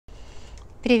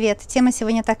Привет! Тема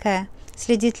сегодня такая.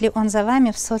 Следит ли он за вами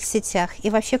в соцсетях?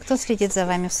 И вообще, кто следит за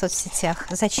вами в соцсетях?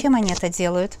 Зачем они это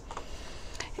делают?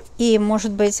 И,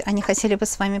 может быть, они хотели бы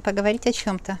с вами поговорить о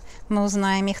чем-то? Мы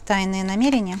узнаем их тайные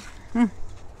намерения.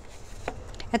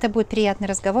 Это будет приятный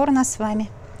разговор у нас с вами.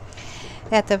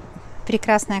 Это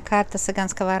прекрасная карта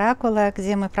цыганского оракула,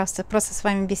 где мы просто с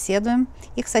вами беседуем.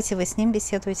 И, кстати, вы с ним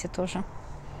беседуете тоже.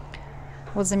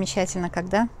 Вот замечательно,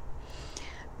 когда.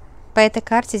 По этой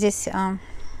карте здесь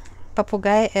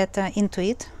попугай – это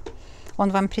интуит. Он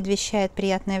вам предвещает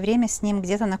приятное время с ним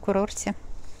где-то на курорте.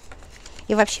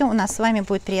 И вообще у нас с вами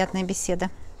будет приятная беседа.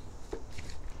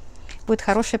 Будет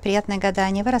хорошее, приятное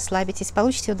гадание. Вы расслабитесь,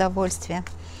 получите удовольствие.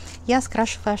 Я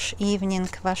скрашу ваш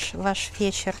ивнинг, ваш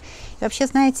вечер. И вообще,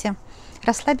 знаете,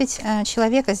 расслабить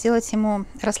человека, сделать ему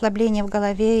расслабление в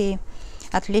голове и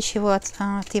отвлечь его от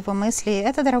его мыслей,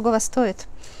 это дорогого стоит.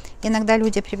 Иногда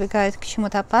люди прибегают к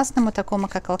чему-то опасному, такому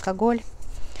как алкоголь.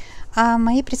 А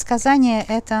мои предсказания –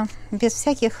 это без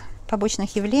всяких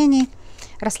побочных явлений,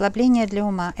 расслабление для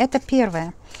ума. Это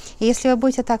первое. И если вы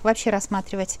будете так вообще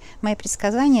рассматривать мои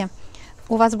предсказания,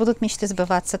 у вас будут мечты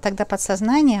сбываться. Тогда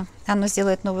подсознание, оно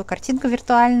сделает новую картинку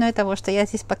виртуальную того, что я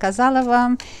здесь показала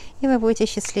вам, и вы будете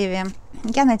счастливее.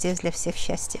 Я надеюсь, для всех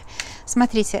счастья.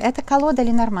 Смотрите, это колода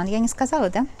Ленорман. Я не сказала,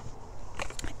 да?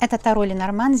 Это Таро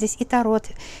Ленорман, здесь и Таро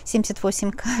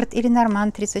 78 карт, и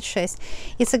Ленорман 36,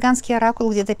 и цыганский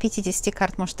оракул где-то 50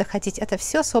 карт может доходить. Это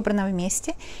все собрано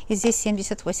вместе, и здесь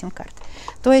 78 карт.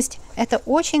 То есть это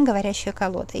очень говорящая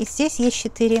колода. И здесь есть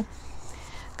 4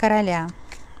 короля.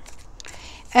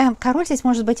 Король здесь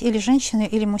может быть или женщина,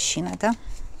 или мужчина, да?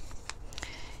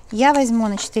 Я возьму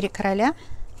на 4 короля,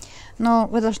 но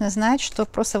вы должны знать, что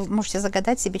просто можете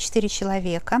загадать себе 4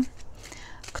 человека,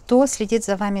 кто следит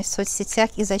за вами в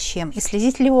соцсетях и зачем. И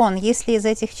следит ли он, если из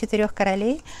этих 4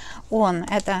 королей он,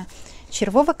 это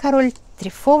червовый король,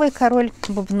 трефовый король,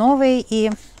 бубновый и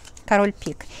король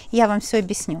пик. Я вам все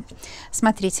объясню.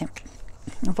 Смотрите,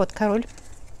 вот король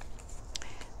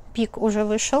пик уже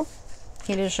вышел,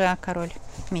 или же король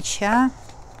меча.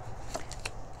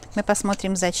 Мы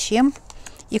посмотрим, зачем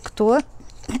и кто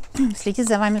следит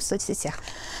за вами в соцсетях.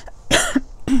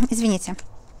 Извините.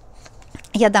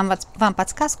 Я дам вам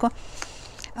подсказку,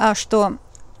 что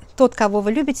тот, кого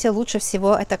вы любите, лучше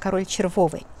всего это король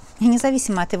червовый. И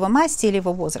независимо от его масти или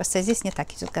его возраста, здесь не так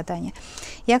идет гадание.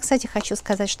 Я, кстати, хочу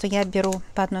сказать, что я беру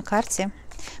по одной карте,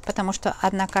 потому что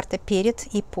одна карта перед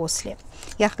и после.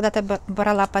 Я когда-то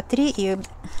брала по 3, и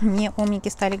мне умники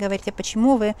стали говорить, а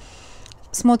почему вы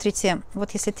смотрите,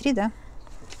 вот если 3, да?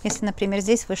 Если, например,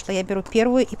 здесь вышло, я беру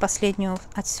первую и последнюю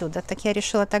отсюда. Так я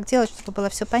решила так делать, чтобы было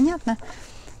все понятно.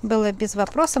 Было без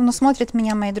вопросов, но смотрят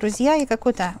меня мои друзья, и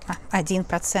какой-то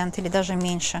 1% или даже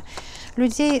меньше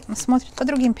людей смотрят по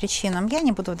другим причинам. Я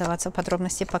не буду вдаваться в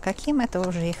подробности, по каким, это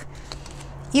уже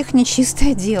их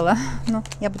нечистое дело. Но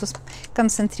я буду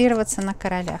концентрироваться на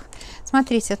королях.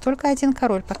 Смотрите, только один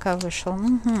король пока вышел.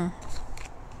 Угу.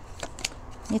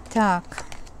 Итак,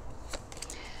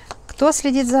 кто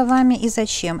следит за вами и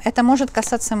зачем? Это может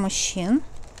касаться мужчин,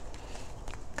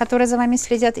 которые за вами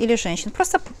следят, или женщин.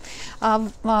 Просто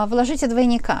вложите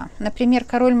двойника. Например,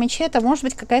 король мечей – это может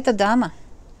быть какая-то дама.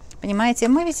 Понимаете,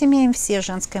 мы ведь имеем все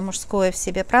женское и мужское в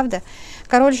себе, правда?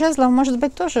 Король жезлов может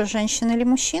быть тоже женщина или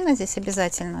мужчина здесь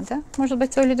обязательно, да? Может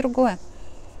быть то или другое.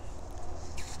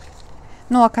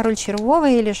 Ну а король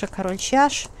червовый или же король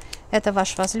чаш – это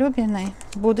ваш возлюбленный,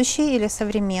 будущий или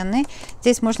современный.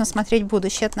 Здесь можно смотреть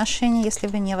будущие отношения, если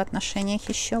вы не в отношениях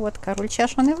еще. Вот король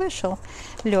чаш, он и вышел.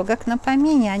 Легок на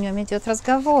помине, о нем идет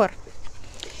разговор.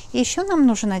 И еще нам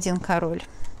нужен один король.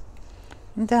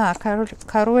 Да,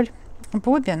 король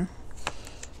бубен.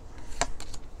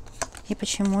 И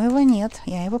почему его нет?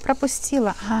 Я его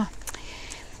пропустила.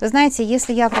 Вы знаете,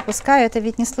 если я пропускаю, это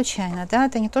ведь не случайно, да?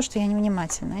 Это не то, что я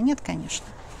невнимательная. Нет, конечно.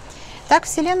 Так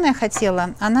Вселенная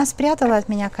хотела. Она спрятала от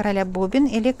меня короля бубен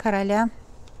или короля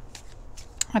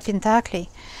пентаклей.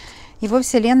 Его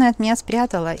Вселенная от меня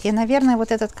спрятала. И, наверное,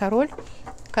 вот этот король,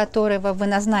 которого вы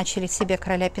назначили себе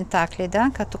короля пентаклей,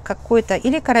 да, какой-то,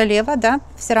 или королева, да,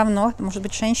 все равно, может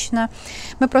быть, женщина.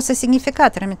 Мы просто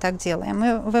сигнификаторами так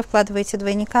делаем. Вы вкладываете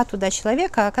двойника туда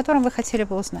человека, о котором вы хотели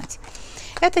бы узнать.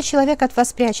 Этот человек от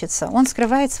вас прячется. Он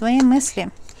скрывает свои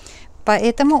мысли.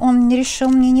 Поэтому он не решил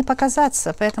мне не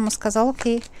показаться, поэтому сказал,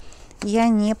 окей, я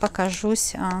не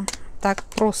покажусь так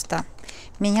просто.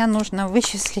 Меня нужно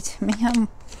вычислить,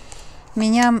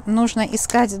 меня нужно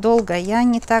искать долго. Я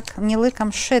не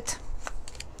лыком шит.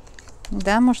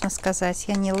 Да, можно сказать,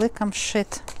 я не лыком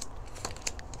шит.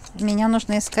 Меня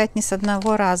нужно искать не с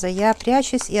одного раза. Я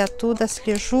прячусь и оттуда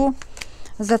слежу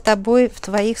за тобой в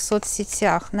твоих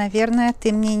соцсетях. Наверное,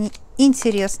 ты мне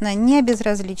интересно, не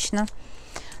безразлично,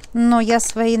 но я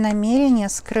свои намерения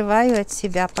скрываю от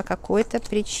себя по какой-то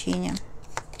причине.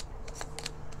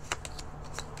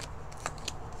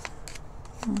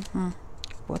 Угу.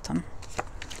 Вот он.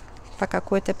 По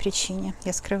какой-то причине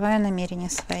я скрываю намерения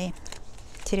свои.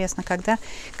 Интересно, когда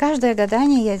каждое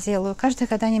гадание я делаю, каждое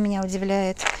гадание меня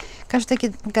удивляет. Каждое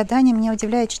гадание меня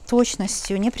удивляет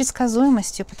точностью,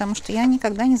 непредсказуемостью, потому что я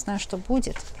никогда не знаю, что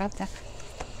будет, правда?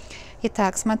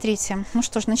 Итак, смотрите. Ну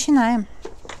что ж, начинаем.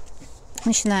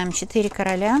 Начинаем. 4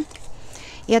 короля.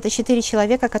 И это 4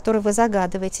 человека, которые вы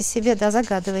загадываете себе, да,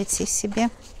 загадываете себе.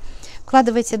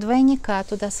 Вкладываете двойника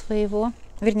туда своего,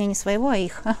 вернее, не своего, а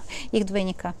их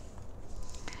двойника.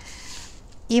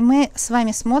 И мы с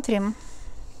вами смотрим.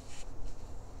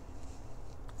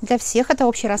 Для всех это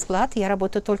общий расклад. Я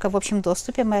работаю только в общем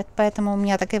доступе, поэтому у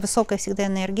меня такая высокая всегда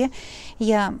энергия.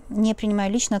 Я не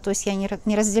принимаю лично, то есть я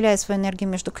не разделяю свою энергию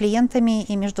между клиентами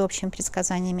и между общими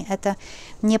предсказаниями. Это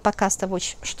не показ того,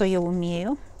 что я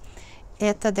умею.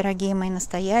 Это, дорогие мои,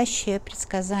 настоящие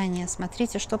предсказания.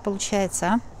 Смотрите, что получается.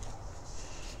 А?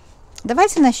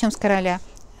 Давайте начнем с короля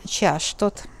чаш,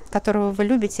 тот, которого вы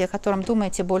любите, о котором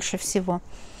думаете больше всего.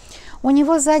 У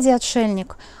него сзади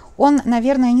отшельник. Он,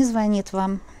 наверное, не звонит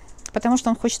вам, потому что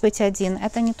он хочет быть один.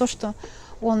 Это не то, что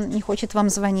он не хочет вам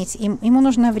звонить. Ему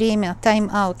нужно время,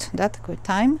 time-out, да, такой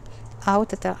time-out,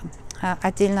 это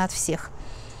отдельно от всех.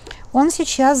 Он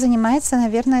сейчас занимается,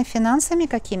 наверное, финансами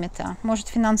какими-то, может,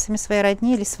 финансами своей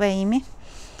родни или своими.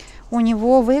 У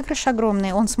него выигрыш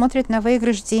огромный, он смотрит на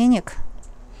выигрыш денег.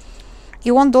 И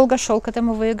он долго шел к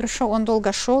этому выигрышу, он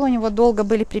долго шел, у него долго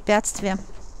были препятствия.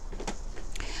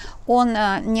 Он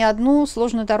не одну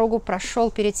сложную дорогу прошел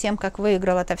перед тем, как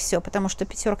выиграл это все, потому что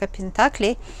 5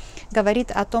 пентаклей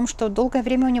говорит о том, что долгое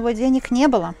время у него денег не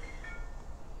было.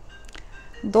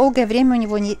 Долгое время у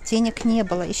него денег не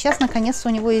было. И сейчас, наконец-то,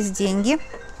 у него есть деньги.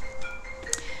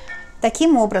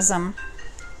 Таким образом,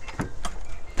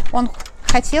 он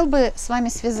хотел бы с вами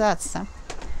связаться.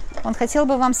 Он хотел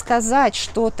бы вам сказать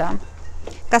что-то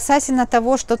касательно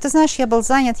того, что, ты знаешь, я был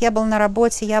занят, я был на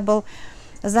работе, я был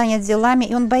занят делами,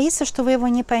 и он боится, что вы его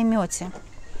не поймете,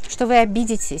 что вы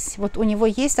обидитесь. Вот у него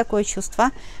есть такое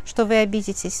чувство, что вы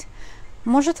обидитесь.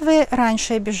 Может, вы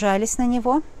раньше обижались на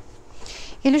него,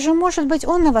 или же, может быть,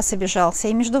 он на вас обижался,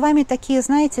 и между вами такие,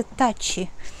 знаете, тачи.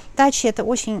 Тачи – это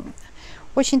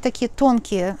очень такие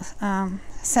тонкие,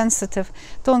 sensitive,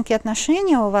 тонкие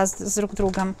отношения у вас с друг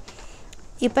другом.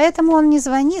 И поэтому он не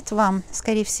звонит вам,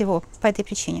 скорее всего, по этой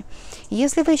причине.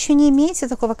 Если вы еще не имеете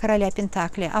такого короля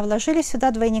Пентакли, а вложили сюда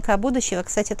двойника будущего,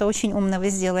 кстати, это очень умно вы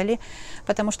сделали,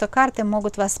 потому что карты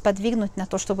могут вас подвигнуть на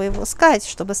то, чтобы его искать,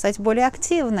 чтобы стать более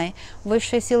активной.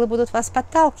 Высшие силы будут вас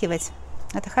подталкивать.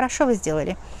 Это хорошо вы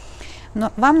сделали.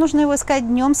 Но вам нужно его искать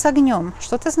днем с огнем.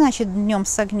 Что это значит днем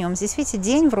с огнем? Здесь, видите,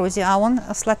 день вроде, а он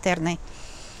с латерной.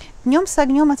 Днем с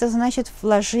огнем это значит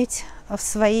вложить в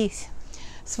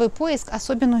свой поиск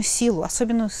особенную силу,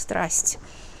 особенную страсть.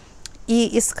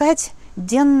 И искать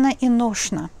денно и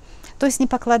ношно, то есть не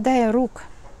покладая рук.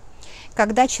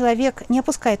 Когда человек не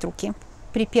опускает руки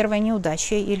при первой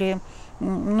неудаче или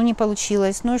ну, не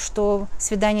получилось, ну и что,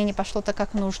 свидание не пошло так,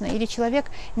 как нужно, или человек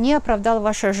не оправдал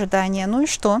ваши ожидания, ну и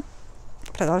что,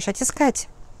 продолжать искать.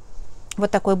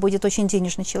 Вот такой будет очень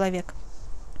денежный человек.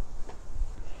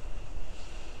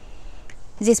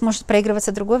 Здесь может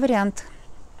проигрываться другой вариант,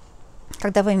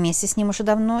 когда вы вместе с ним уже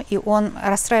давно, и он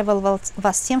расстраивал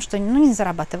вас тем, что ну, не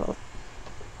зарабатывал.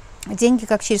 Деньги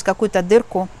как через какую-то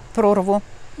дырку, прорву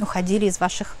уходили из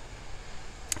ваших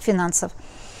финансов.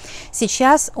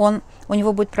 Сейчас у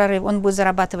него будет прорыв, он будет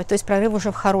зарабатывать, то есть прорыв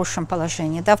уже в хорошем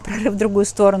положении, да, в прорыв в другую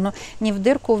сторону, не в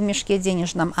дырку в мешке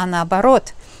денежном, а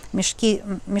наоборот.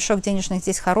 Мешок денежный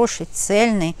здесь хороший,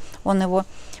 цельный, он его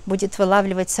будет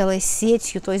вылавливать целой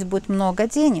сетью, то есть будет много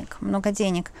денег, много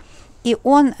денег. И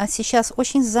он сейчас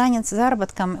очень занят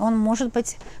заработком, он, может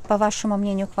быть, по вашему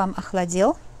мнению, к вам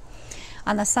охладел,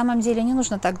 а на самом деле не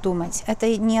нужно так думать,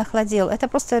 это не охладел, это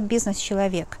просто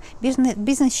бизнес-человек.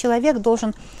 Бизнес-человек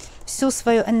должен всю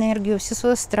свою энергию, всю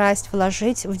свою страсть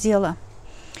вложить в дело.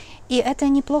 И это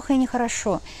неплохо и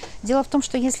нехорошо. Дело в том,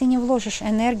 что если не вложишь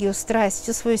энергию, страсть,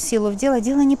 всю свою силу в дело,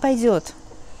 дело не пойдет.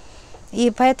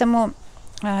 И поэтому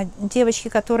девочки,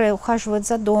 которые ухаживают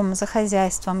за домом, за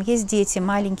хозяйством, есть дети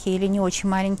маленькие или не очень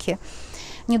маленькие,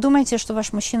 не думайте, что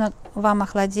ваш мужчина вам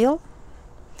охладел.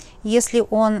 Если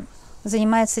он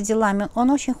занимается делами, он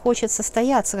очень хочет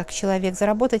состояться как человек,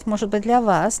 заработать, может быть, для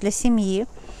вас, для семьи,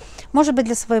 может быть,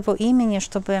 для своего имени,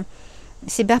 чтобы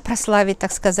себя прославить,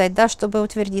 так сказать, да, чтобы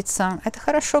утвердиться. Это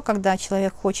хорошо, когда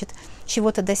человек хочет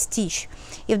чего-то достичь.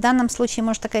 И в данном случае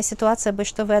может такая ситуация быть,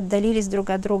 что вы отдалились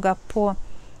друг от друга по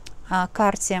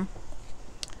карте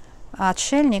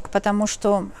отшельник, потому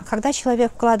что когда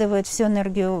человек вкладывает всю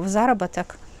энергию в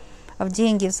заработок, в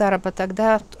деньги, в заработок,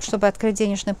 да, чтобы открыть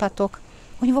денежный поток,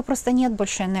 у него просто нет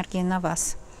больше энергии на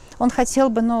вас. Он хотел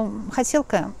бы, но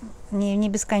хотелка не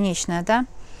бесконечная, да.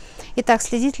 Итак,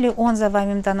 следит ли он за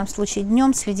вами в данном случае?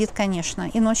 Днем следит, конечно,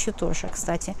 и ночью тоже,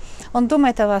 кстати. Он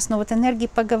думает о вас, но вот энергии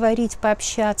поговорить,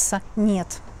 пообщаться нет.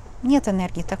 Нет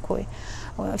энергии такой.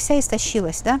 Вся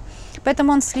истощилась, да.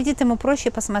 Поэтому он следит, ему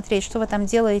проще посмотреть, что вы там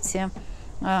делаете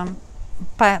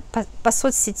по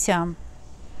соцсетям.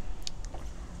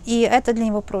 И это для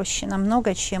него проще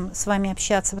намного, чем с вами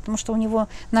общаться, потому что у него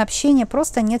на общение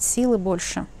просто нет силы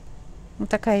больше. Вот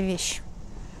такая вещь.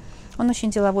 Он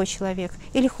очень деловой человек.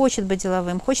 Или хочет быть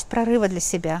деловым, хочет прорыва для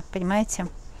себя, понимаете?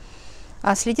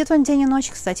 А следит он день и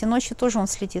ночь, кстати. Ночью тоже он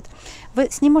следит.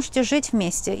 Вы с ним можете жить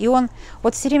вместе, и он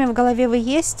вот все время в голове вы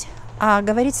есть, а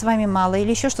говорить с вами мало, или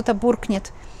еще что-то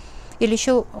буркнет, или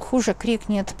еще хуже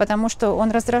крикнет, потому что он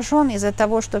раздражен из-за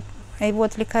того, что его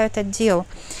отвлекают от дел.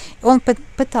 Он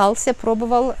пытался,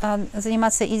 пробовал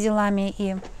заниматься и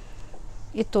делами,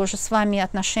 и тоже с вами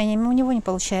отношениями. У него не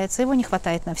получается, его не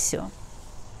хватает на все.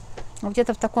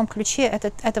 Где-то в таком ключе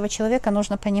этого человека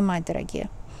нужно понимать, дорогие.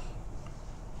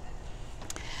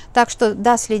 Так что,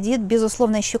 да, следит,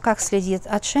 безусловно, еще как следит.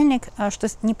 Отшельник, что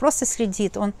не просто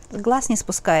следит, он глаз не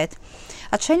спускает.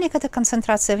 Отшельник – это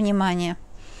концентрация внимания.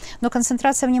 Но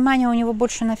концентрация внимания у него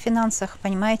больше на финансах,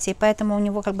 понимаете, и поэтому у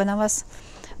него как бы на вас,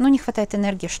 ну, не хватает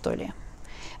энергии, что ли.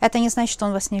 Это не значит, что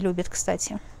он вас не любит,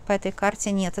 кстати. По этой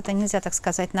карте нет, это нельзя так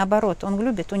сказать. Наоборот, он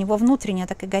любит, у него внутренняя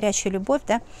такая горячая любовь,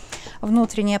 да,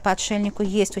 внутренняя по отшельнику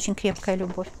есть очень крепкая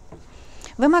любовь.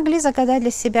 Вы могли загадать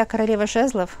для себя королеву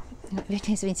жезлов,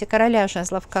 извините, короля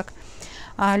жезлов, как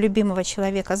любимого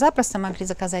человека. Запросто могли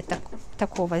заказать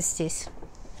такого здесь.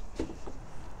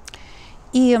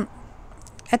 И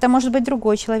это может быть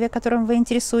другой человек, которым вы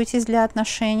интересуетесь для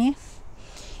отношений.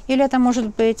 Или это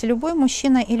может быть любой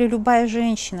мужчина или любая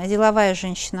женщина, деловая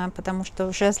женщина, потому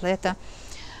что жезлы – это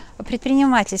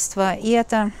предпринимательство. И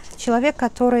это человек,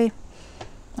 который,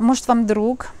 может, вам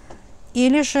друг,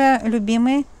 или же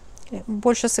любимый,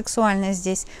 больше сексуальность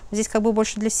здесь. Здесь как бы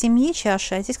больше для семьи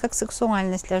чаша, а здесь как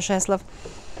сексуальность для жезлов.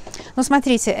 Но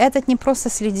смотрите, этот не просто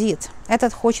следит,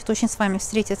 этот хочет очень с вами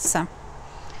встретиться.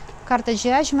 Карта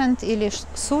Judgment или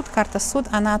суд, карта суд,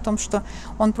 она о том, что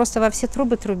он просто во все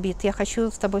трубы трубит. Я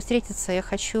хочу с тобой встретиться, я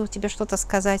хочу тебе что-то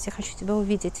сказать, я хочу тебя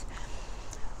увидеть.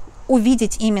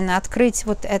 Увидеть именно, открыть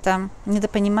вот это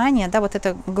недопонимание, да, вот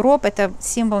это гроб, это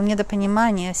символ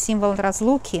недопонимания, символ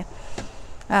разлуки,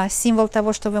 символ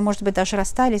того, что вы, может быть, даже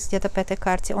расстались где-то по этой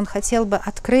карте. Он хотел бы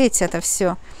открыть это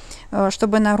все,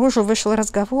 чтобы наружу вышел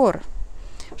разговор,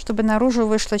 чтобы наружу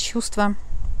вышло чувство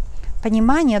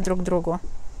понимания друг к другу.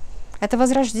 Это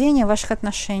возрождение ваших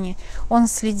отношений. Он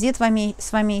следит с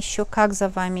вами еще как за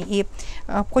вами и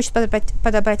хочет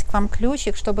подобрать к вам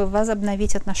ключик, чтобы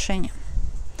возобновить отношения.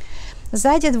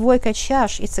 Сзади двойка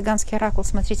чаш и цыганский оракул.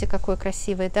 Смотрите, какой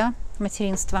красивый, да,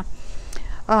 материнство.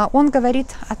 Он говорит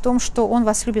о том, что он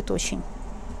вас любит очень.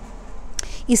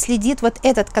 И следит вот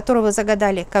этот, которого вы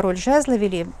загадали, король жезлов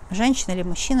или женщина, или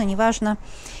мужчина, неважно.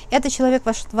 Этот человек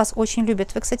вас очень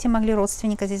любит. Вы, кстати, могли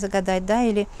родственника здесь загадать, да,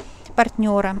 или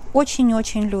партнера.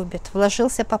 Очень-очень любит.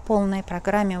 Вложился по полной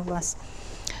программе в вас.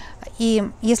 И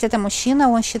если это мужчина,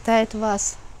 он считает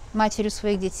вас матерью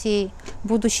своих детей,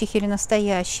 будущих или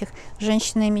настоящих,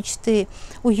 женщиной мечты,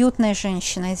 уютной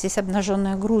женщиной. Здесь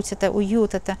обнаженная грудь, это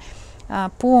уют, это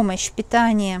помощь,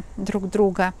 питание друг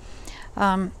друга,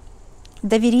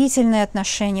 доверительные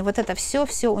отношения. Вот это все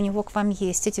у него к вам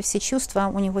есть. Эти все чувства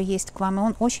у него есть к вам. И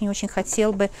он очень-очень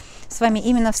хотел бы с вами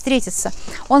именно встретиться.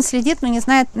 Он следит, но не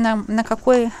знает, на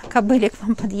какой кобыле к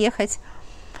вам подъехать.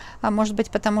 Может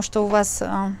быть, потому что у вас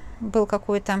был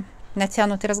какой-то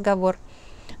натянутый разговор.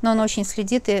 Но он очень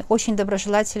следит и очень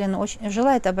доброжелателен, очень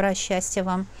желает добра, счастья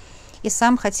вам. И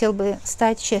сам хотел бы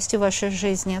стать частью вашей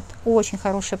жизни. Это очень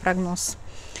хороший прогноз.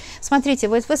 Смотрите,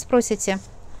 вот вы спросите,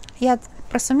 я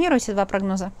просуммирую эти два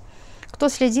прогноза. Кто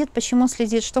следит, почему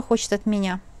следит, что хочет от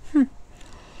меня?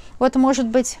 Вот, может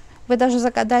быть, вы даже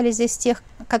загадали здесь тех,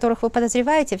 которых вы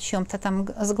подозреваете в чем-то, там,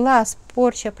 сглаз,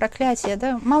 порча, проклятие,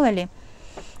 да, мало ли.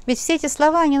 Ведь все эти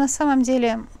слова, они на самом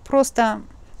деле просто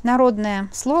народное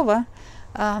слово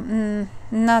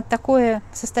на такое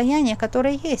состояние,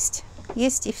 которое есть.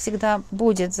 Есть и всегда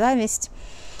будет. Зависть,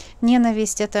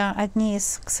 ненависть – это одни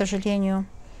из, к сожалению,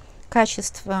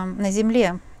 качеств на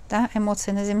земле, да,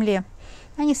 эмоции на земле.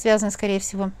 Они связаны, скорее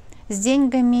всего, с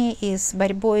деньгами и с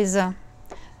борьбой за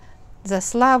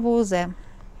славу, за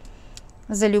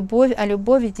за любовь, а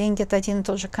любовь и деньги — это один и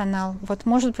тот же канал. Вот,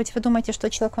 может быть, вы думаете, что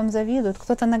человек вам завидует,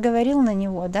 кто-то наговорил на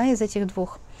него, да, из этих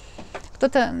двух.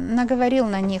 Кто-то наговорил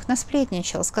на них,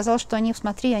 насплетничал, сказал, что они,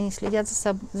 смотри, они следят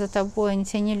за тобой, они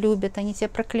тебя не любят, они тебя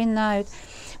проклинают.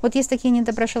 Вот есть такие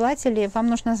недоброжелатели, вам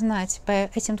нужно знать по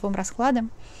этим двум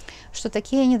раскладам, что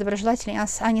такие недоброжелатели,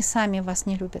 они сами вас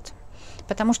не любят.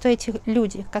 Потому что эти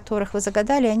люди, которых вы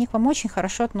загадали, они к вам очень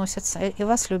хорошо относятся и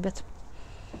вас любят.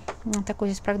 Такой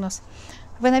здесь прогноз.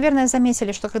 Вы, наверное,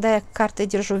 заметили, что когда я карты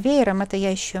держу веером, это я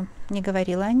еще не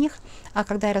говорила о них, а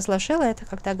когда я разложила, это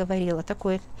когда говорила.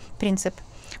 Такой принцип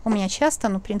у меня часто,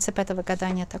 но принцип этого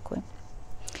гадания такой.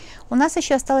 У нас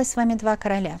еще осталось с вами два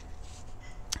короля.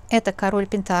 Это король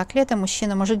Пентакли, это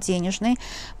мужчина, может, денежный,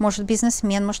 может,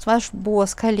 бизнесмен, может, ваш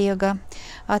босс, коллега,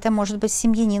 это может быть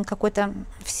семьянин какой-то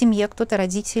в семье, кто-то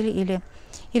родитель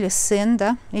или сын,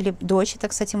 да, или дочь, это,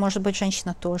 кстати, может быть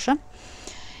женщина тоже.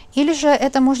 Или же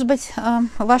это может быть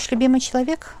ваш любимый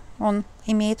человек, он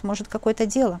имеет, может, какое-то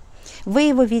дело. Вы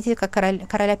его видите как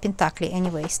короля Пентакли,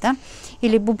 anyways, да,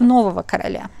 или бубнового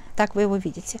короля, так вы его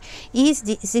видите. И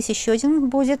здесь еще один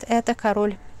будет, это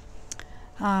король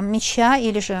меча,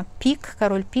 или же пик,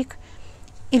 король пик,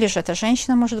 или же это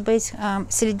женщина, может быть.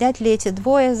 Следят ли эти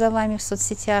двое за вами в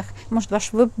соцсетях? Может,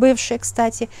 ваш бывший,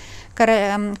 кстати,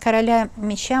 короля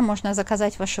меча можно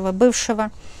заказать вашего бывшего,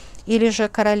 или же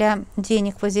короля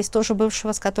денег, вот здесь тоже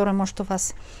бывшего, с которым, может, у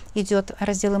вас идет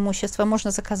раздел имущества, можно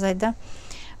заказать, да?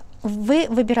 Вы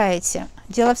выбираете.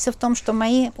 Дело все в том, что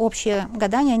мои общие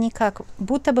гадания, они как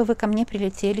будто бы вы ко мне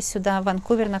прилетели сюда, в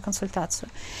Ванкувер, на консультацию.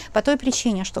 По той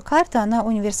причине, что карта, она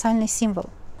универсальный символ,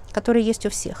 который есть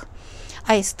у всех.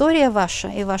 А история ваша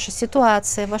и ваша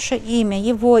ситуация, ваше имя,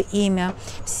 его имя,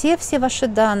 все ваши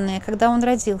данные, когда он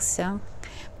родился,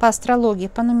 по астрологии,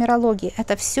 по нумерологии,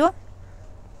 это все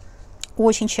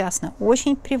очень частно,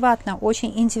 очень приватно,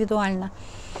 очень индивидуально.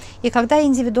 И когда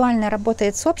индивидуально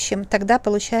работает с общим, тогда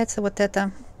получается вот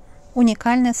это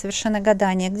уникальное совершенно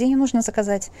гадание, где не нужно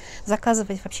заказывать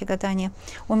вообще гадание.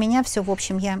 У меня все в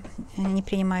общем, я не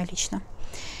принимаю лично.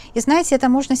 И знаете, это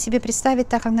можно себе представить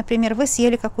так, как, например, вы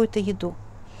съели какую-то еду.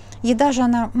 Еда же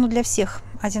она, ну, для всех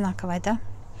одинаковая, да?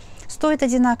 Стоит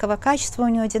одинаково, качество у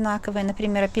него одинаковое,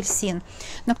 например, апельсин.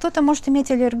 Но кто-то может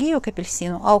иметь аллергию к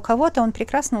апельсину, а у кого-то он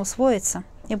прекрасно усвоится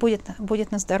и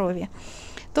будет на здоровье.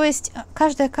 То есть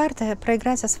каждая карта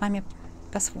проиграется с вами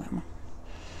по-своему.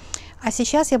 А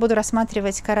сейчас я буду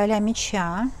рассматривать короля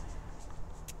меча.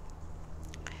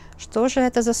 Что же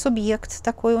это за субъект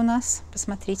такой у нас?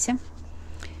 Посмотрите.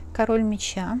 Король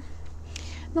меча.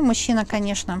 Ну, мужчина,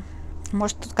 конечно,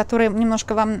 может, тот, который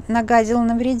немножко вам нагадил,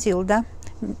 навредил, да?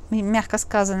 Мягко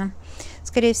сказано.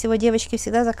 Скорее всего, девочки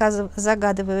всегда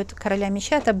загадывают короля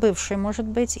меча. Это бывший, может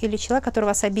быть, или человек, который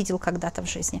вас обидел когда-то в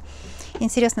жизни.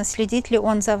 Интересно, следит ли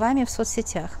он за вами в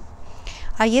соцсетях?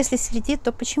 А если следит,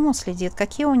 то почему следит?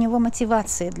 Какие у него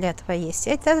мотивации для этого есть?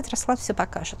 Этот расклад все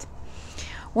покажет.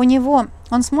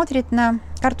 Он смотрит на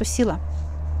карту сила.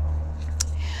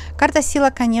 Карта сила,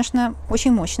 конечно,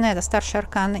 очень мощная. Это старший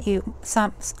аркан и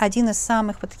один из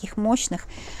самых вот таких мощных,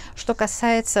 что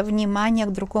касается внимания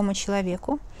к другому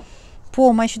человеку,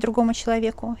 помощь другому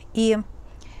человеку и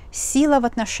сила в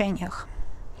отношениях.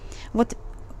 Вот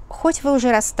хоть вы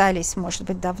уже расстались, может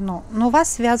быть, давно, но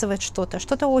вас связывает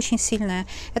что-то очень сильное.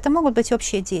 Это могут быть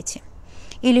общие дети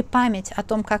или память о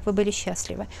том, как вы были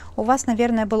счастливы. У вас,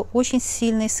 наверное, был очень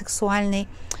сильный сексуальный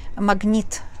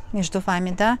магнит между вами,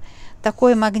 да?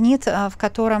 Такой магнит,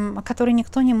 который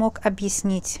никто не мог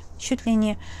объяснить. Чуть ли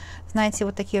не, знаете,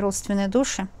 вот такие родственные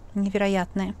души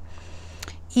невероятные.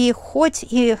 И хоть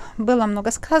и было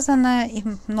много сказано, и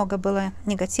много было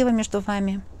негатива между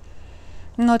вами,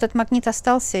 но этот магнит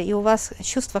остался, и у вас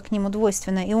чувство к нему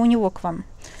двойственное, и у него к вам.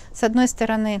 С одной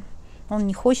стороны, он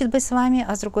не хочет быть с вами,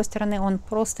 а с другой стороны, он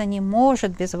просто не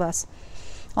может без вас.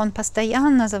 Он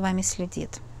постоянно за вами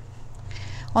следит.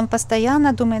 Он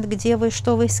постоянно думает, где вы,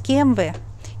 что вы, с кем вы.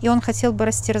 И он хотел бы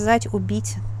растерзать,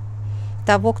 убить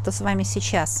того, кто с вами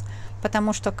сейчас.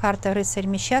 Потому что карта рыцарь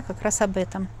меча как раз об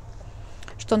этом.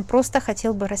 Что он просто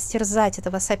хотел бы растерзать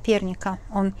этого соперника.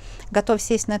 Он готов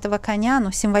сесть на этого коня,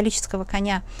 ну, символического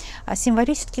коня. А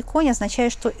символический конь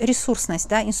означает, что ресурсность,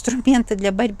 да, инструменты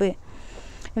для борьбы.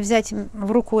 Взять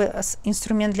в руку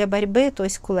инструмент для борьбы, то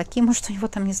есть кулаки, может, у него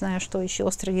там, не знаю, что еще,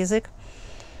 острый язык,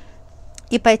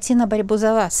 и пойти на борьбу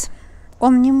за вас.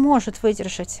 Он не может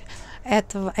выдержать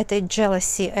этой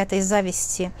jealousy, этой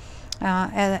зависти,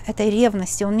 этой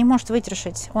ревности. Он не может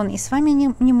выдержать. Он и с вами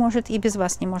не может, и без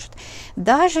вас не может.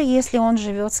 Даже если он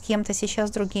живет с кем-то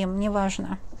сейчас другим,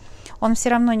 неважно. Он все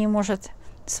равно не может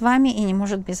с вами и не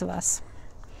может без вас.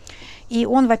 И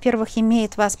он, во-первых,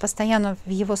 имеет вас постоянно в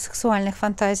его сексуальных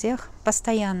фантазиях,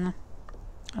 постоянно.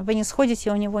 Вы не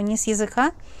сходите у него ни с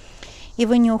языка, и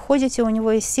вы не уходите у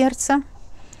него из сердца,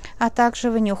 а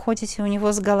также вы не уходите у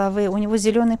него с головы. У него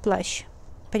зеленый плащ.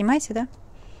 Понимаете, да?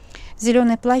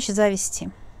 Зеленый плащ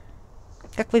зависти.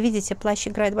 Как вы видите, плащ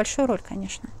играет большую роль,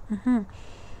 конечно. Угу.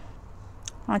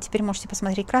 А теперь можете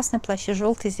посмотреть красный плащ и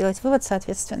желтый, сделать вывод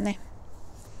соответственный.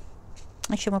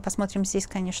 Еще мы посмотрим здесь,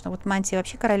 конечно, вот мантия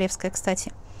вообще королевская,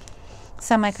 кстати.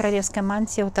 Самая королевская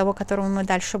мантия у того, которого мы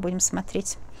дальше будем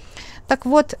смотреть. Так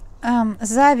вот,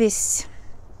 зависть,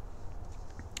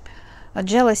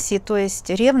 jealousy, то есть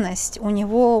ревность, у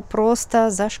него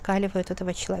просто зашкаливает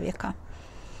этого человека.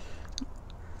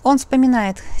 Он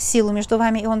вспоминает силу между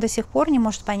вами, и он до сих пор не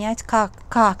может понять, как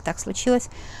так случилось,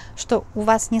 что у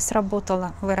вас не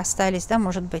сработало, вы расстались, да,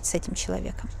 может быть, с этим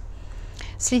человеком.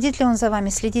 Следит ли он за вами?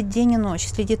 Следит день и ночь,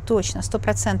 следит точно,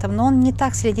 100%. Но он не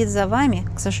так следит за вами,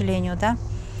 к сожалению, да,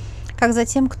 как за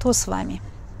тем, кто с вами.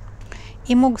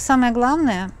 Ему самое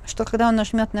главное, что когда он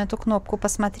нажмет на эту кнопку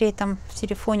 «Посмотреть» там в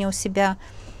телефоне у себя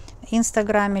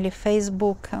Инстаграм или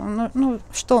Фейсбук, ну,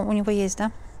 что у него есть,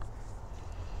 да?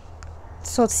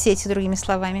 Соцсети, другими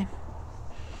словами.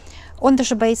 Он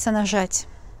даже боится нажать.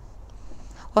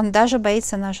 Он даже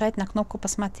боится нажать на кнопку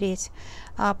 «Посмотреть»,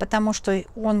 потому что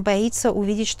он боится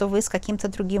увидеть, что вы с каким-то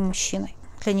другим мужчиной.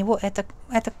 Для него это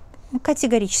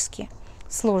категорически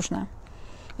сложно.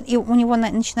 И у него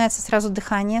начинается сразу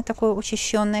дыхание такое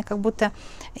учащенное, как будто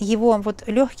его вот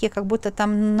легкие, как будто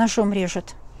там ножом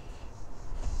режет.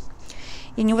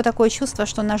 И у него такое чувство,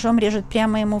 что ножом режет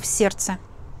прямо ему в сердце.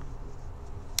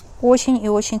 Очень и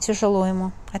очень тяжело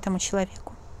ему, этому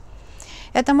человеку.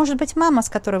 Это может быть мама, с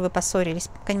которой вы поссорились.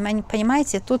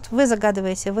 Понимаете, тут вы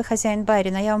загадываете, вы хозяин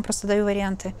барина, я вам просто даю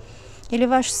варианты. Или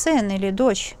ваш сын, или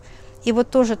дочь. И вот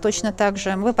тоже точно так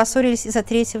же. Вы поссорились из-за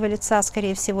третьего лица,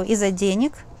 скорее всего, из-за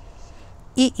денег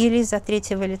или из-за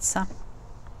третьего лица.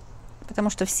 Потому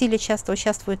что в силе часто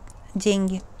участвуют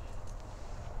деньги.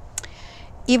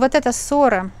 И вот эта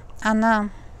ссора,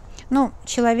 она, ну,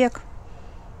 человек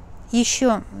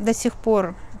еще до сих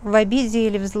пор в обиде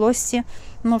или в злости,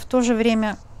 но в то же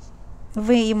время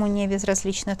вы ему не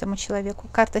безразличны, этому человеку.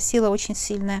 Карта сила очень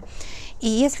сильная. И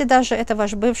если даже это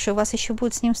ваш бывший, у вас еще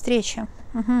будет с ним встреча.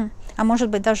 Угу. А может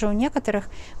быть, даже у некоторых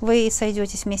вы и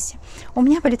сойдетесь вместе. У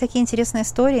меня были такие интересные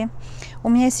истории. У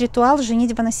меня есть ритуал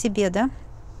женитьба на себе, да?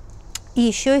 И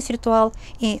еще есть ритуал,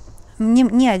 и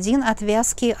не один,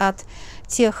 отвязки от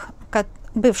тех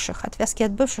бывших, отвязки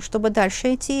от бывших, чтобы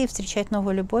дальше идти и встречать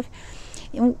новую любовь.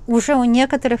 И уже у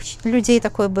некоторых людей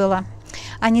такое было.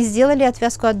 Они сделали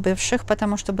отвязку от бывших,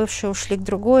 потому что бывшие ушли к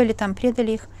другой или там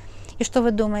предали их. И что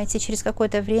вы думаете, через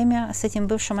какое-то время с этим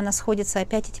бывшим она сходится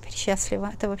опять и теперь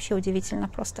счастлива. Это вообще удивительно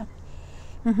просто.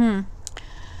 Угу.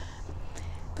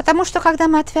 Потому что когда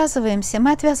мы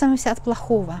отвязываемся от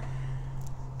плохого.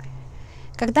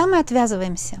 Когда мы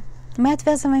отвязываемся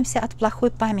от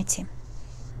плохой памяти.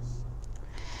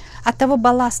 От того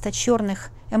балласта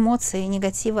черных эмоций,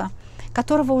 негатива,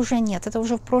 которого уже нет, это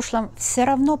уже в прошлом, все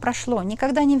равно прошло,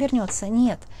 никогда не вернется,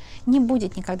 нет, не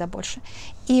будет никогда больше.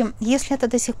 И если это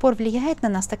до сих пор влияет на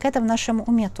нас, так это в нашем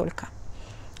уме только.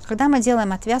 Когда мы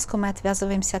делаем отвязку, мы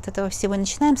отвязываемся от этого всего и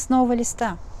начинаем с нового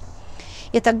листа.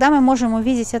 И тогда мы можем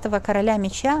увидеть этого короля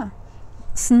меча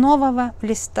с нового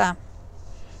листа.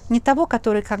 Не того,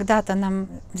 который когда-то нам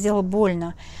сделал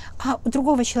больно, а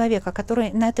другого человека,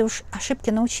 который на этой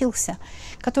ошибке научился,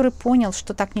 который понял,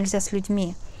 что так нельзя с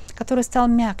людьми, который стал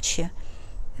мягче,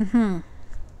 угу.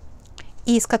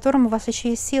 И с которым у вас еще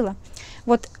есть сила.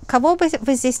 Вот кого бы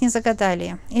вы здесь не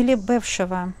загадали, или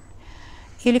бывшего,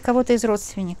 или кого-то из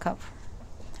родственников,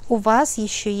 у вас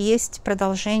еще есть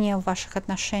продолжение в ваших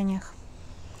отношениях.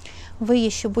 Вы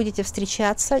еще будете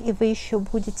встречаться, и вы еще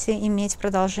будете иметь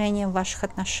продолжение в ваших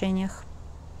отношениях.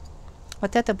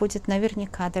 Вот это будет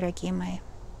наверняка, дорогие мои.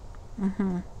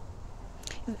 Угу.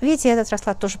 Видите, этот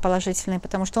расклад тоже положительный,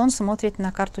 потому что он смотрит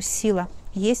на карту сила.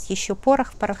 Есть еще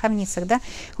порох в пороховницах, да?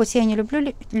 Хоть я не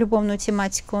люблю любовную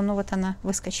тематику, но вот она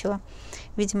выскочила.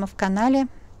 Видимо, в канале,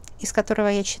 из которого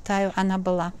я читаю, она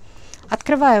была.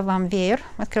 Открываю вам веер,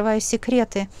 открываю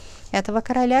секреты этого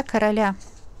короля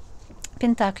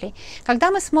Пентаклей.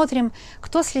 Когда мы смотрим,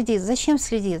 кто следит, зачем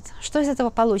следит, что из этого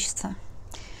получится,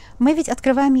 мы ведь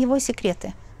открываем его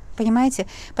секреты, понимаете?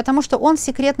 Потому что он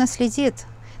секретно следит,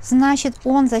 значит,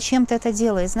 он зачем-то это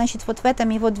делает, значит, вот в этом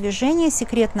его движении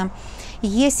секретном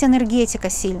есть энергетика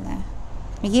сильная,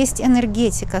 есть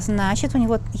энергетика, значит, у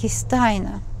него есть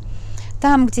тайна.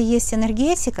 Там, где есть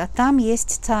энергетика, там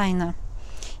есть тайна.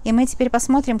 И мы теперь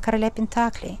посмотрим короля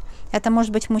Пентаклей. Это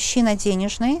может быть мужчина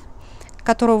денежный,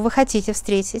 которого вы хотите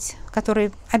встретить,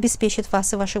 который обеспечит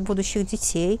вас и ваших будущих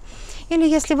детей. Или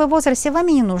если вы в возрасте,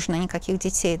 вами не нужно никаких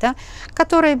детей, да,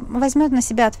 который возьмет на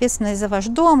себя ответственность за ваш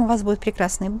дом, у вас будет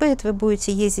прекрасный быт, вы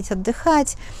будете ездить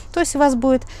отдыхать, то есть у вас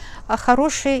будет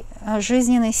хороший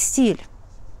жизненный стиль.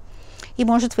 И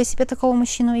может вы себе такого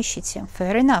мужчину ищете,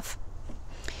 fair enough.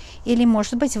 Или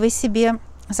может быть вы себе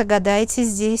загадаете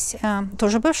здесь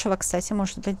тоже бывшего, кстати,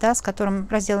 может быть, да, с которым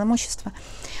раздел имущества,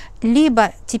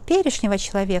 либо теперешнего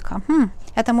человека.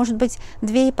 Это может быть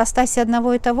две ипостаси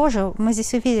одного и того же. Мы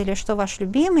здесь увидели, что ваш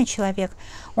любимый человек,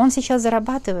 он сейчас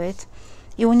зарабатывает,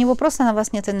 и у него просто на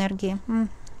вас нет энергии.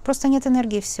 Просто нет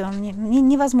энергии, все.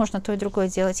 Невозможно то и другое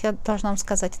делать, я должна вам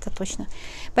сказать это точно.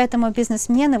 Поэтому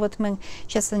бизнесмены, вот мы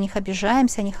часто на них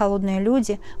обижаемся, они холодные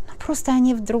люди, но просто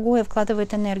они в другое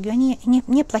вкладывают энергию. Они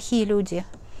не плохие люди,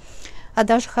 а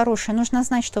даже хорошие. Нужно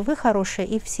знать, что вы хорошие,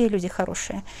 и все люди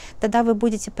хорошие. Тогда вы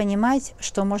будете понимать,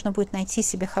 что можно будет найти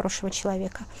себе хорошего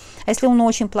человека. А если он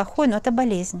очень плохой, ну это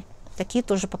болезнь. Такие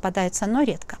тоже попадаются, но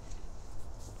редко.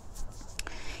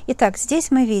 Итак, здесь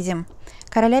мы видим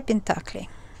короля пентаклей.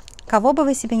 Кого бы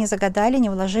вы себе не загадали, не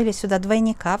вложили сюда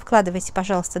двойника, вкладывайте,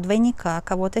 пожалуйста, двойника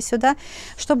кого-то сюда,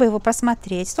 чтобы его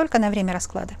просмотреть, только на время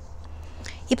расклада.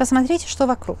 И посмотрите, что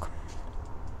вокруг.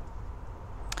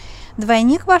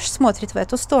 Двойник ваш смотрит в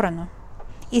эту сторону.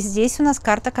 И здесь у нас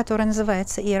карта, которая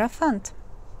называется Иерофант.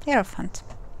 Иерофант.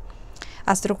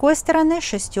 А с другой стороны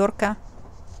шестерка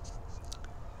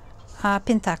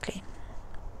пентаклей.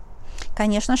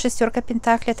 Конечно, шестерка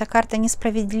пентаклей – это карта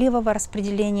несправедливого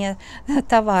распределения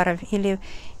товаров или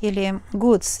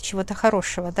goods, чего-то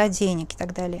хорошего, да, денег и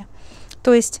так далее.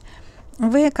 То есть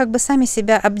вы как бы сами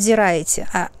себя обдираете,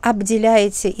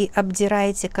 обделяете и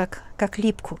обдираете как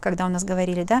липку, когда у нас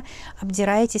говорили, да,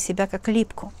 обдираете себя как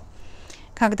липку.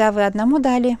 Когда вы одному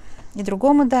дали и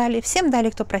другому дали, всем дали,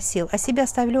 кто просил, а себе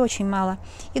оставили очень мало.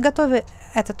 И готовы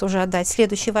это тоже отдать.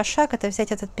 Следующий ваш шаг – это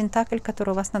взять этот пентакль,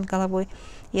 который у вас над головой,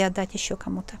 и отдать еще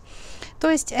кому-то. То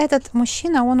есть этот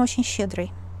мужчина, он очень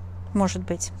щедрый, может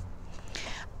быть.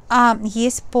 А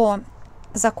есть по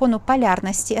закону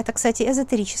полярности, это, кстати,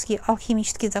 эзотерический,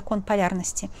 алхимический закон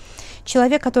полярности.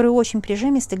 Человек, который очень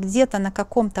прижимистый, где-то на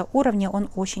каком-то уровне он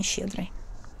очень щедрый.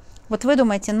 Вот вы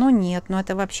думаете, ну нет, ну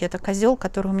это вообще это козел,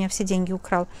 который у меня все деньги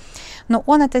украл. Но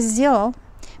он это сделал,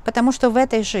 потому что в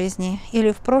этой жизни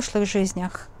или в прошлых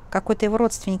жизнях, какой-то его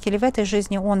родственник, или в этой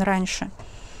жизни он раньше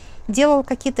делал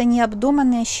какие-то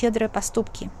необдуманные щедрые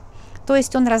поступки. То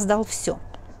есть он раздал все.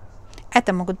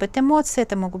 Это могут быть эмоции,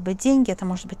 это могут быть деньги, это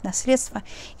может быть наследство.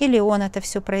 Или он это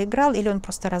все проиграл, или он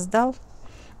просто раздал,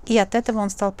 и от этого он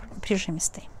стал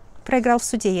прижимистый. Проиграл в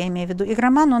суде, я имею в виду.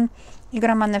 Игроман, он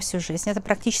игроман на всю жизнь. Это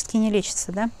практически не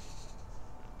лечится, да?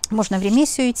 Можно в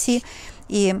ремиссию идти,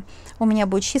 и у меня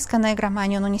будет чистка на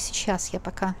игроманию, но не сейчас, я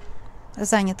пока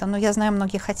занята. Но я знаю,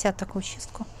 многие хотят такую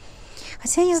чистку.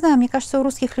 Хотя я не знаю, мне кажется, у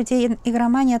русских людей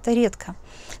игромания это редко.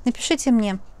 Напишите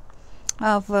мне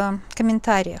в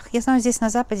комментариях. Я знаю, здесь на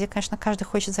Западе, конечно, каждый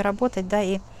хочет заработать, да,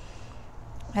 и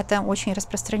это очень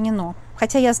распространено.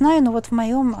 Хотя я знаю, но вот в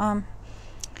моем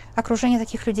окружении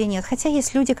таких людей нет. Хотя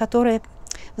есть люди, которые,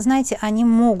 знаете, они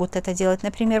могут это делать.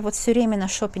 Например, вот все время на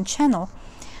Shopping Channel,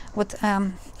 вот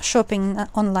шопинг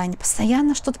онлайн,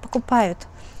 постоянно что-то покупают.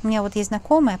 У меня вот есть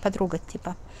знакомая подруга,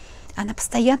 типа, она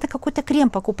постоянно какой-то крем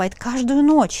покупает, каждую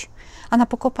ночь. Она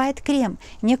покупает крем.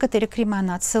 Некоторые крема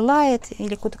она отсылает,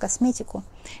 или какую-то косметику.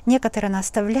 Некоторые она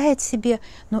оставляет себе.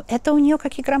 Но это у нее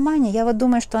как игромания. Я вот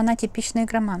думаю, что она типичный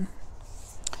игроман.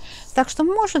 Так что,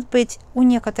 может быть, у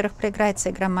некоторых проиграется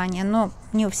игромания, но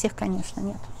не у всех, конечно,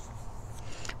 нет.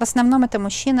 В основном это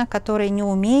мужчина, который не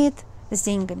умеет с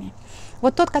деньгами.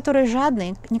 Вот тот, который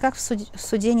жадный, никак в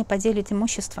суде не поделит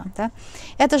имущество. Да?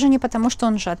 Это же не потому, что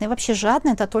он жадный. Вообще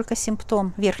жадный – это только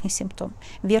симптом,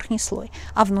 верхний слой.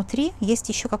 А внутри есть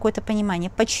еще какое-то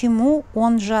понимание, почему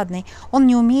он жадный. Он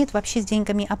не умеет вообще с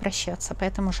деньгами обращаться,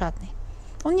 поэтому жадный.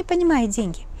 Он не понимает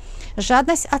деньги.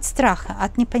 Жадность от страха,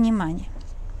 от непонимания.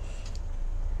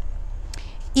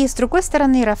 И с другой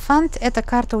стороны, Иерофант – это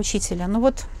карта учителя. Ну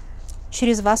вот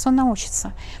через вас он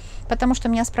научится. Потому что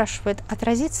меня спрашивают,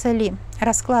 отразится ли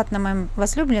расклад на моем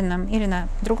возлюбленном или на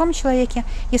другом человеке,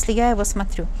 если я его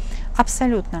смотрю.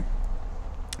 Абсолютно.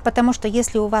 Потому что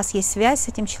если у вас есть связь с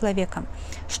этим человеком,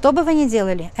 что бы вы ни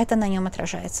делали, это на нем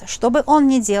отражается. Что бы он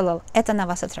ни делал, это на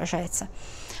вас отражается.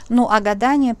 Ну, а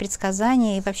гадания,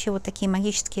 предсказания и вообще вот такие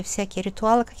магические всякие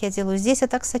ритуалы, как я делаю здесь,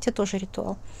 это, кстати, тоже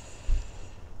ритуал.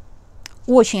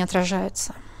 Очень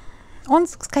отражаются. Он,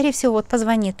 скорее всего, вот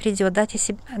позвонит, придет,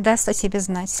 даст о себе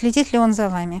знать. Следит ли он за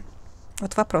вами?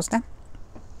 Вот вопрос, да?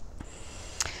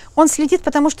 Он следит,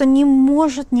 потому что не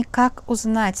может никак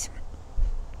узнать,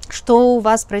 что у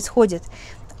вас происходит.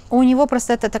 У него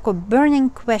просто это такой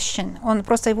burning question, он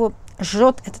просто его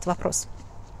жжет, этот вопрос,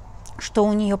 что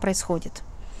у нее происходит.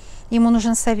 Ему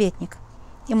нужен советник,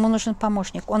 ему нужен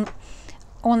помощник,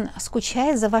 он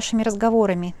скучает за вашими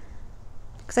разговорами.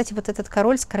 Кстати, вот этот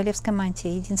король с королевской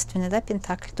мантией, единственный, да,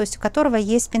 пентакль, то есть у которого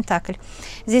есть пентакль.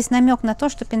 Здесь намек на то,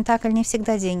 что пентакль не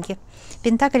всегда деньги.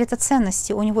 Пентакль — это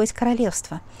ценности, у него есть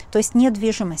королевство, то есть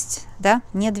недвижимость, да,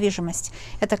 недвижимость.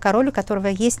 Это король, у которого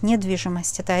есть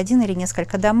недвижимость, это один или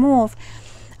несколько домов,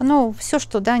 ну, все,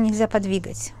 что, да, нельзя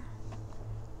подвигать.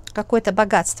 Какое-то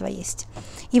богатство есть.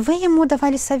 И вы ему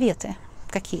давали советы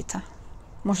какие-то.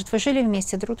 Может, вы жили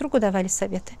вместе, друг другу давали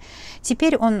советы.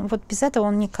 Теперь он, вот без этого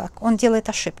он никак. Он делает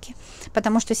ошибки.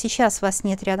 Потому что сейчас вас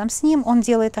нет рядом с ним, он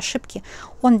делает ошибки.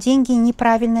 Он деньги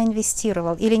неправильно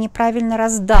инвестировал или неправильно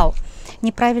раздал,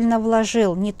 неправильно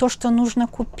вложил, не то, что нужно,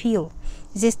 купил.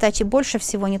 Здесь, кстати, больше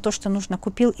всего не то, что нужно,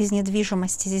 купил из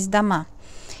недвижимости, здесь дома.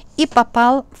 И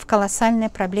попал в колоссальные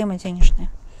проблемы денежные.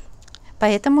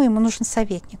 Поэтому ему нужен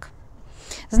советник.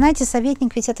 Знаете,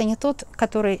 советник ведь это не тот,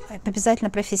 который обязательно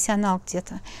профессионал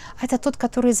где-то, а это тот,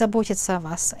 который заботится о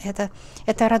вас.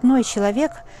 Это родной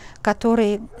человек,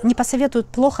 который не посоветует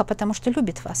плохо, потому что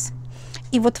любит вас.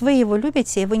 И вот вы его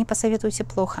любите, и вы не посоветуете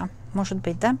плохо, может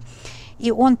быть, да?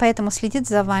 И он поэтому следит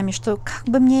за вами, что как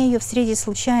бы мне ее встретить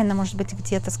случайно, может быть,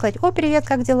 где-то, сказать: «О, привет,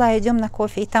 как дела? Идем на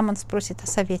кофе», и там он спросит о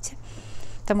совете.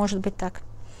 Это может быть так.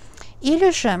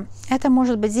 Или же это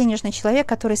может быть денежный человек,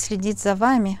 который следит за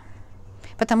вами,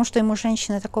 потому что ему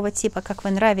женщины такого типа, как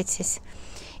вы, нравитесь,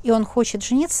 и он хочет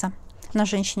жениться на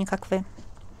женщине, как вы.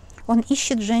 Он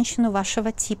ищет женщину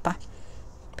вашего типа.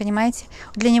 Понимаете?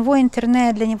 Для него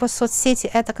интернет, для него соцсети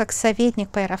 — это как советник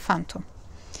по иерофанту,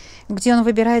 где он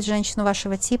выбирает женщину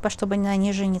вашего типа, чтобы на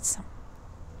ней жениться.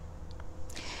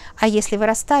 А если вы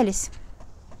расстались,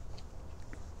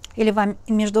 или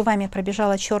между вами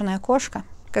пробежала черная кошка,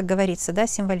 как говорится, да,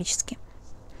 символически,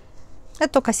 это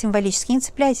только символически, не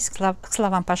цепляйтесь к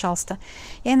словам, пожалуйста.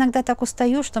 Я иногда так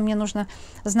устаю, что мне нужно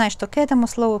знать, что к этому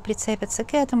слову прицепиться,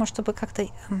 к этому, чтобы как-то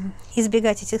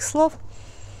избегать этих слов.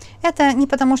 Это не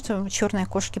потому, что черные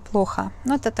кошки плохо,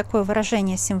 но это такое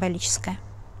выражение символическое.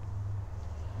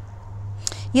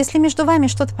 Если между вами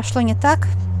что-то пошло не так,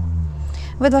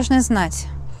 вы должны знать,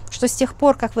 что с тех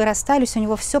пор, как вы расстались, у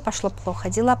него все пошло плохо,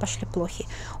 дела пошли плохи.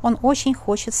 Он очень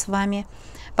хочет с вами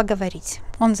поговорить.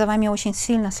 Он за вами очень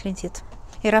сильно следит.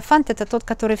 Иерофант — это тот,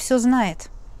 который все знает.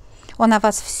 Он о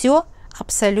вас все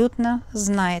абсолютно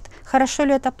знает. Хорошо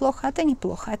ли это, плохо? Это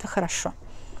неплохо, это хорошо.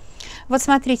 Вот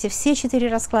смотрите, все 4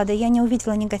 расклада я не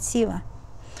увидела негатива.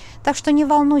 Так что не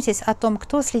волнуйтесь о том,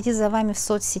 кто следит за вами в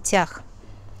соцсетях.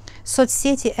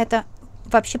 Соцсети — это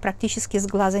вообще практически с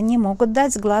глаза не могут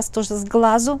дать, с глаз тоже с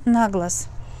глазу на глаз.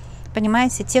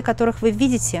 Понимаете, те, которых вы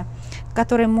видите,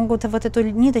 которые могут вот эту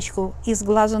ниточку из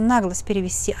глазу на глаз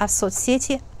перевести, а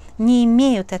соцсети не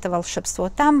имеют это волшебство.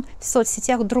 Там в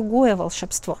соцсетях другое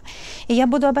волшебство. И я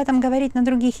буду об этом говорить на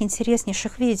других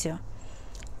интереснейших видео.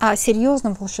 О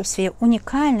серьезном волшебстве,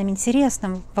 уникальном,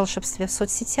 интересном волшебстве в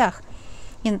соцсетях.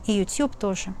 И YouTube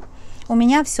тоже. У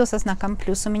меня все со знаком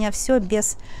плюс, у меня все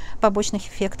без побочных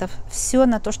эффектов. Все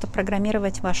на то, чтобы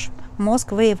программировать ваш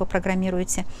мозг, вы его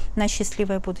программируете на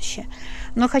счастливое будущее.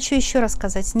 Но хочу еще раз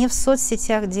сказать, не в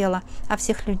соцсетях дело, а в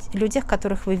всех людях,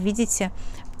 которых вы видите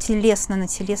телесно, на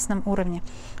телесном уровне.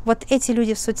 Вот эти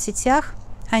люди в соцсетях,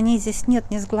 они здесь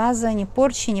нет ни сглаза, ни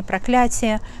порчи, ни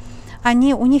проклятия.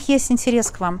 У них есть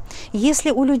интерес к вам.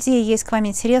 Если у людей есть к вам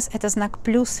интерес, это знак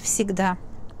плюс всегда.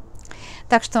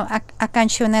 Так что,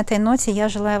 оканчивая на этой ноте, я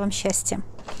желаю вам счастья.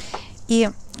 И,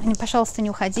 пожалуйста, не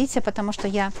уходите, потому что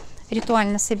я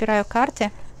ритуально собираю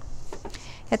карты.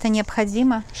 Это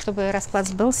необходимо, чтобы расклад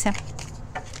сбылся.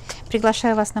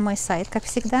 Приглашаю вас на мой сайт, как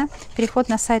всегда. Переход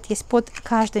на сайт есть под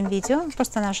каждым видео.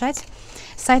 Просто нажать.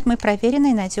 Сайт мой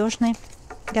проверенный, надежный.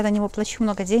 Я на него плачу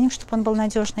много денег, чтобы он был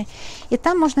надежный. И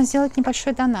там можно сделать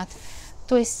небольшой донат.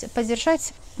 То есть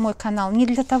поддержать мой канал не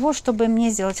для того, чтобы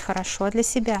мне сделать хорошо, а для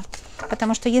себя.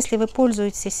 Потому что если вы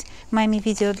пользуетесь моими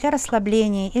видео для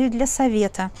расслабления или для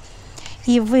совета,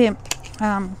 и вы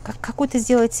какое-то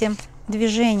сделаете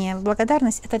движение в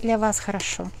благодарность, это для вас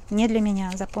хорошо, не для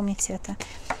меня, запомните это.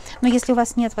 Но если у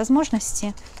вас нет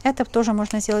возможности, это тоже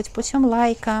можно сделать путем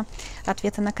лайка,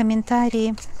 ответа на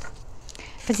комментарии,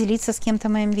 поделиться с кем-то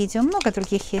моим видео. Много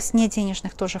других есть, не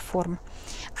денежных тоже форм.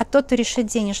 А тот, кто решит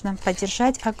денежно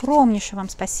поддержать, огромнейшее вам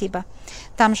спасибо.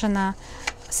 Там же на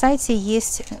сайте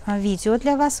есть видео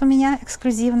для вас у меня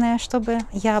эксклюзивное, чтобы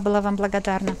я была вам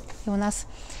благодарна. И у нас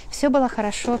все было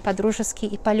хорошо, по-дружески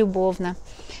и полюбовно.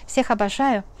 Всех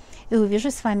обожаю и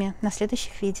увижусь с вами на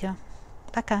следующих видео.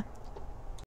 Пока!